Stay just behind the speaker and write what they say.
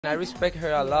I respect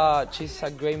her a lot. She's a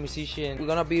great musician. We're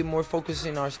gonna be more focused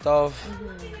in our stuff,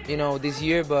 you know, this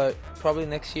year, but probably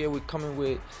next year we're coming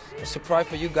with a surprise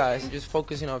for you guys. Just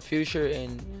focus on our future,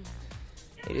 and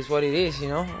it is what it is, you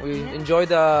know. We enjoy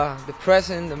the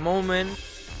present, the moment.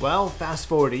 Well, fast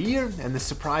forward a year, and the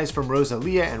surprise from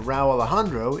Rosalía and Rauw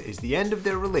Alejandro is the end of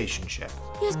their relationship.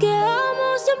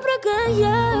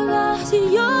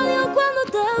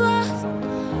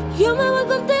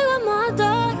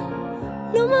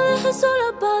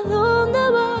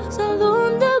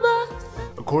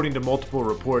 According to multiple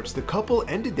reports, the couple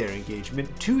ended their engagement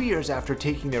 2 years after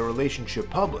taking their relationship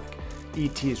public.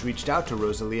 ET has reached out to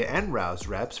Rosalía and Rauw's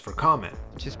reps for comment.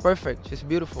 She's perfect. She's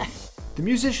beautiful. The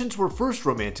musicians were first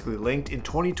romantically linked in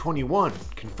 2021,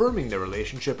 confirming their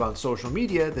relationship on social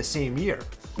media the same year.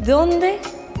 ¿Dónde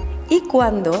y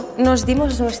cuándo nos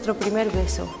dimos nuestro primer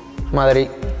beso? Madrid,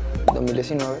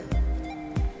 2019.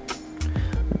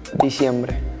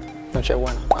 Diciembre.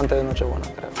 Nochebuena. Antes de Nochebuena,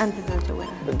 creo. Antes de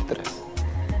Nochebuena. 23.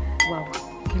 Wow.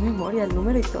 Qué memoria, el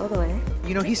número y todo, ¿eh?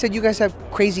 You know, he said you guys have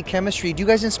crazy chemistry. Do you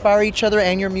guys inspire each other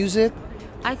and your music?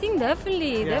 I think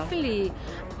definitely.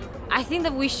 I think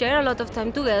that we share a lot of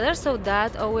time together, so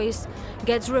that always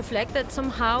gets reflected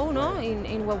somehow, no,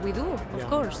 in what we do, of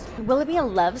course. Will it be a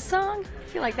love song? I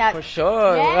feel like that. For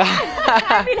sure. Yeah.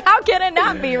 I mean, how can it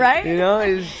not be, right? You know,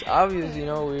 it's obvious, you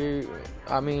know,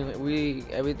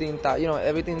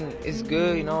 everything is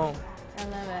good, you know. I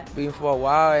love it. Being for a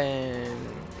while, and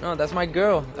no, that's my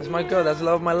girl. That's my girl. That's the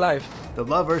love of my life. The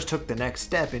lovers took the next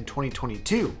step in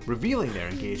 2022, revealing their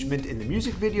engagement in the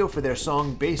music video for their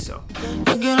song Beso.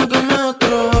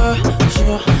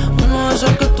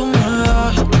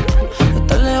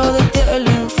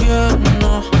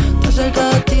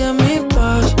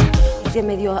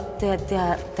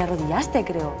 Te arrodillaste,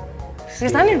 creo. Sí.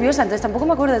 Estaba nerviosa, entonces tampoco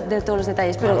me acuerdo de todos los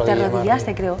detalles, pero te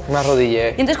arrodillaste, creo. Me arrodillé.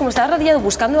 Y entonces, como estaba arrodillado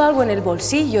buscando algo en el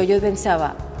bolsillo, yo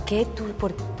pensaba,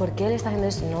 ¿por qué él está haciendo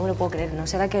eso? No me lo puedo creer, ¿no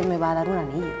será que me va a dar un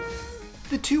anillo?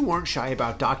 The two weren't shy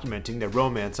about documenting their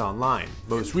romance online.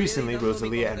 Most recently,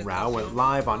 Rosalía and Rauw went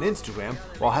live on Instagram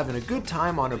while having a good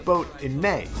time on a boat in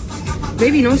May.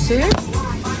 Baby, no sé.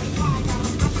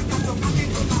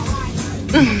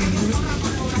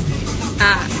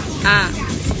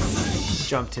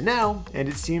 Jump to now, and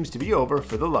it seems to be over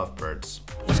for the lovebirds.